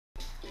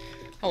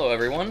Hello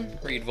everyone,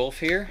 Reed Wolf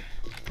here.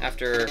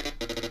 After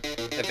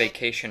a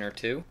vacation or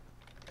two,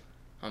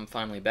 I'm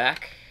finally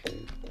back.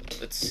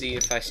 Let's see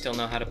if I still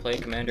know how to play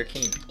Commander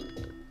Keen.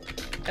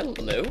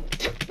 Hello?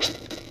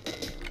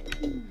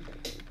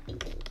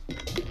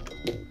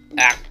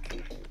 Ah!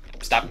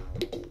 Stop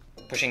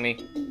pushing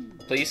me,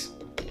 please.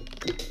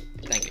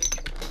 Thank you.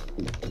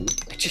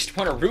 I just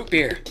want a root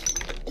beer.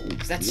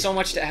 Is that so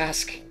much to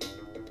ask?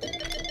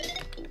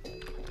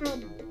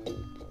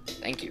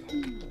 Thank you.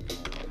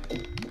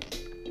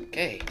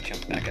 Okay,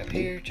 jump back up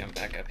here, jump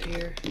back up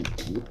here.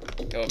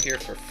 Go up here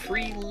for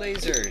free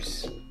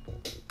lasers.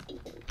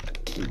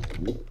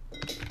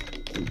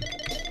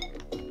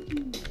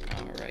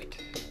 Alright.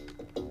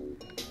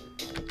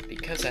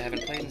 Because I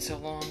haven't played in so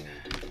long,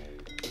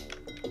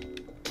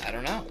 I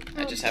don't know.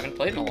 I just haven't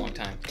played in a long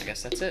time. I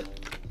guess that's it.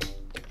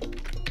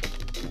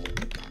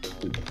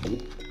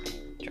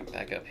 Jump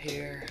back up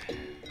here.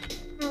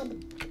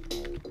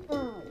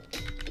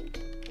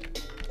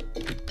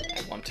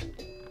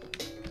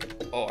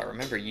 Oh, I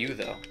remember you,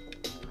 though.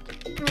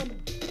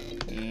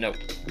 Nope.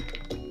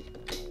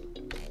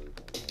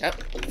 Oh,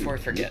 before I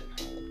forget.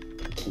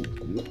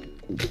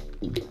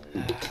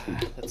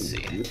 Let's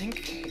see, I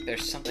think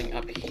there's something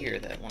up here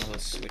that one of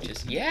those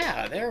switches...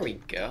 Yeah, there we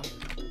go.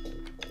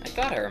 I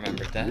thought I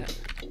remembered that.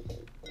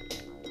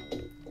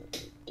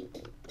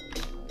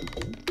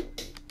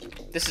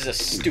 This is a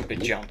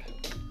stupid jump.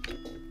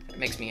 It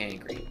makes me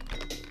angry.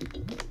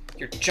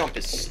 Your jump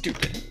is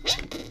stupid.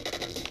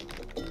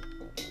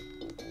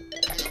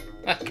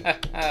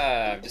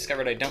 I've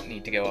discovered I don't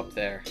need to go up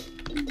there.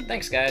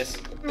 Thanks, guys.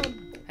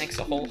 Thanks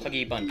a whole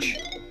huggy bunch.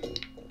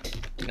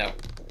 No.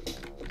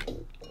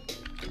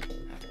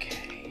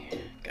 Okay.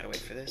 Gotta wait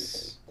for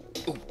this.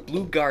 Ooh,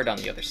 blue guard on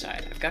the other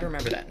side. I've gotta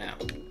remember that now.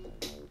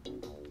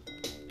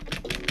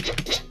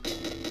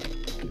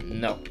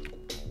 No.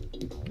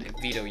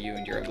 I veto you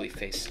and your ugly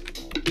face.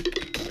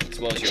 As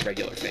well as your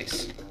regular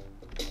face.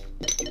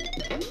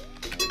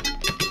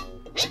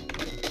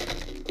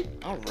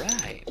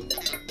 Alright.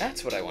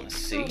 That's what I want to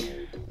see.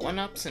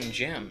 1-ups and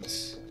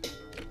gems.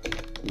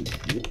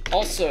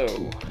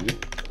 Also,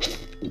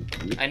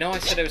 I know I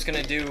said I was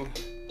going to do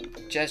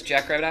Jazz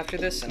Jackrabbit after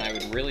this, and I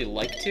would really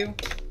like to.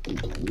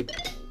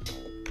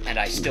 And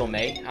I still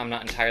may, I'm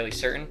not entirely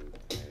certain.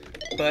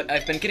 But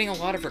I've been getting a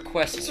lot of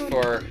requests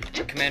for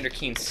a Commander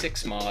Keen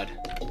 6 mod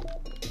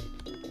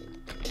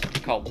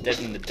called Dead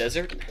in the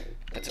Desert.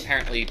 That's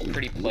apparently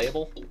pretty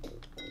playable.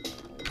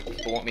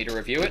 People want me to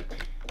review it.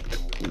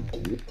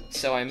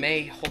 So I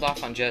may hold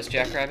off on Jazz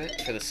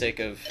Jackrabbit for the sake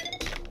of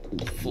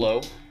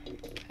flow,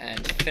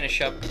 and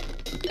finish up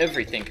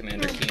everything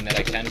Commander Keen that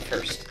I can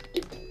first.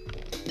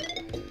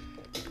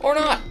 Or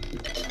not!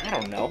 I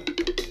don't know.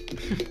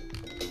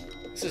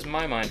 This is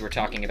my mind we're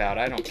talking about.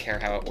 I don't care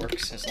how it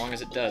works, as long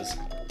as it does.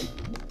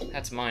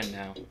 That's mine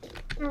now.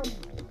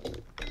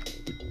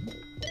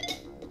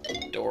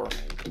 Door.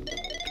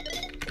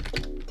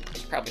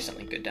 There's probably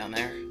something good down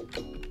there.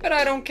 But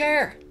I don't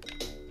care!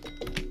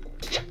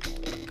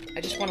 I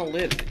just want to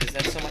live. Is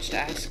that so much to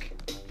ask?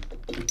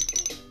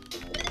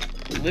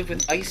 Live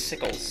with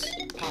icicles,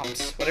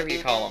 pops, whatever you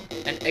call them,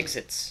 and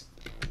exits,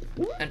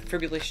 and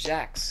fribulous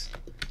jacks.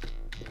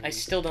 I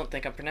still don't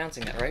think I'm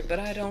pronouncing that right, but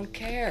I don't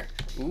care.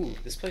 Ooh,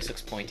 this place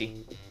looks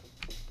pointy.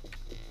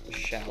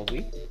 Shall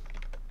we?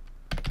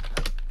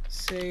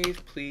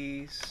 Save,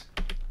 please.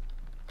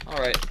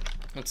 Alright,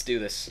 let's do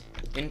this.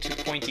 Into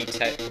Pointy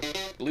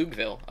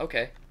Bloogville.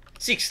 Okay.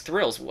 Seeks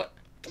thrills. What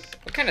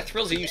kind of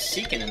thrills are you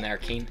seeking in there,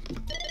 Keen?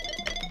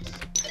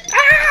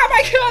 Ah,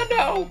 my god,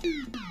 no!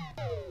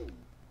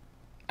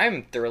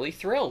 I'm thoroughly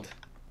thrilled.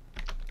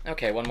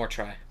 Okay, one more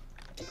try.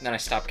 Then I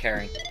stop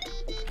caring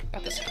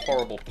about this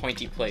horrible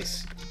pointy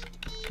place.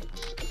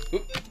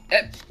 Oop,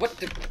 what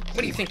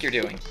do you think you're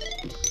doing?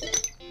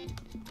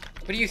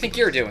 What do you think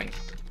you're doing?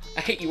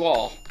 I hate you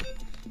all.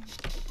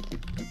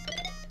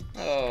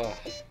 Oh,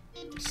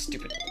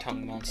 stupid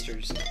tongue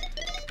monsters.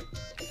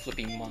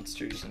 Flipping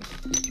monsters and...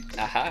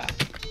 Aha!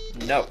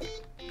 No.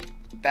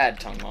 Bad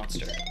tongue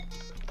monster.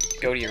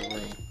 Go to your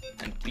room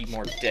and be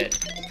more dead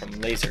from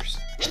lasers.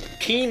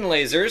 Keen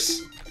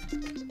lasers!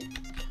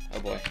 Oh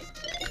boy.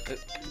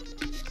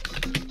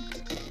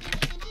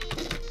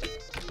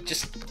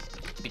 Just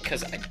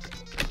because I...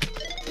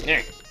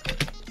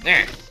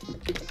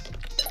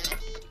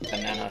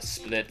 Banana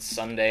split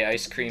sundae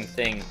ice cream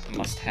thing.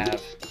 Must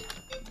have.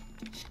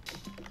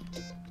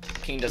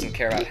 Keen doesn't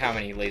care about how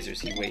many lasers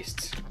he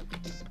wastes.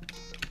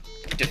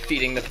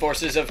 Defeating the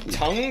forces of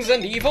tongues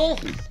and evil?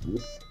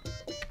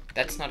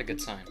 That's not a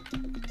good sign.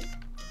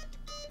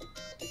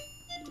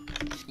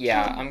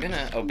 Yeah, I'm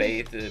gonna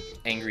obey the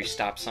angry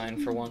stop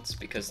sign for once,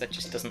 because that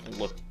just doesn't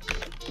look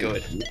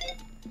good.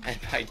 And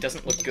by it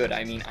doesn't look good,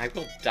 I mean I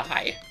will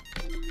die.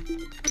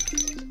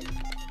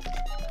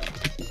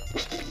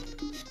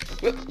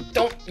 Well,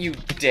 don't you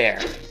dare.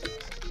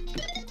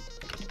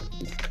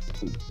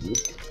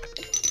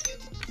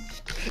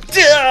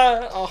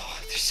 Duh! Oh,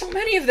 there's so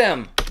many of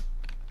them!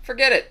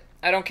 Forget it.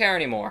 I don't care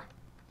anymore.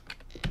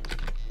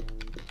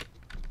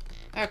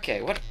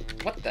 Okay, what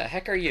the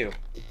heck are you?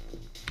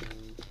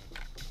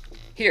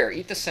 Here,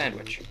 eat the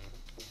sandwich.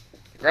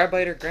 The grab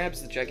biter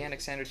grabs the gigantic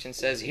sandwich and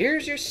says,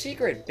 "Here's your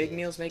secret. Big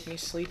meals make me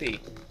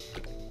sleepy."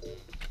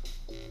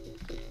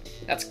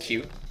 That's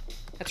cute.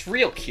 That's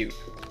real cute.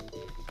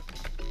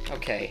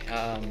 Okay,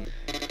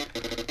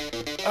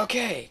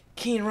 Okay,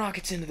 Keen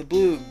rockets into the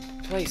blue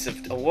place of...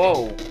 Oh,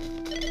 whoa.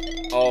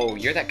 Oh,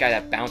 you're that guy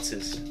that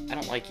bounces. I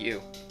don't like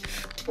you.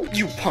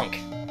 You punk!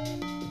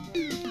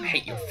 I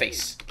hate your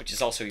face, which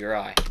is also your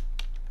eye.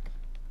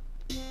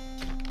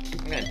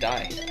 I'm gonna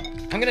die.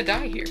 I'm gonna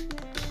die here.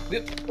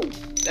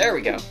 There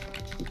we go.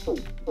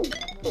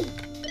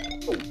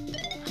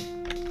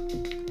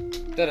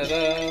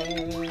 Da-da-da,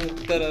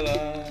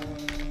 da-da-da,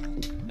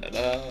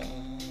 da-da.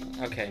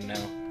 Okay, no.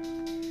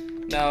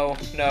 No,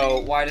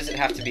 no, why does it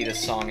have to be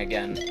this song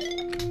again?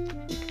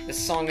 This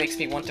song makes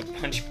me want to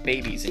punch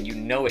babies, and you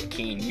know it,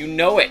 Keen. You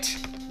know it!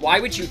 Why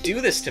would you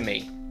do this to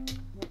me?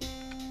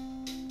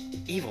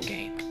 Evil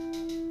game.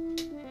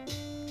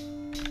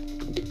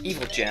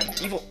 Evil gem.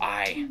 Evil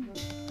eye.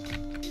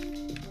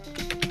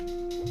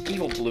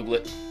 Evil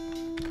blooglet.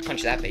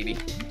 Punch that, baby.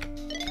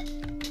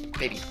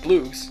 Baby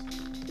bloogs.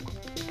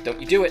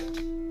 Don't you do it.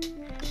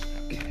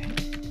 Okay.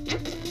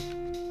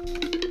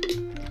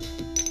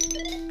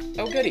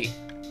 Oh, goody.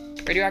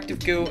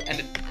 Radioactive goo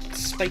and a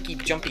spiky,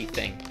 jumpy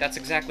thing. That's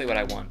exactly what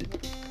I want.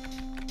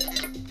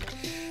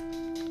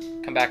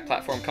 Come back,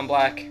 platform. Come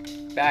black.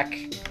 Back.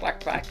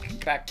 Black, back.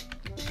 Back.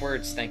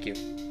 Words, thank you.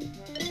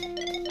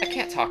 I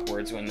can't talk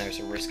words when there's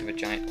a risk of a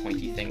giant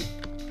pointy thing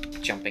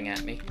jumping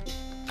at me.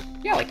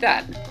 Yeah, like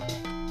that.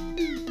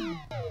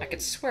 I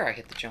could swear I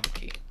hit the jump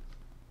key.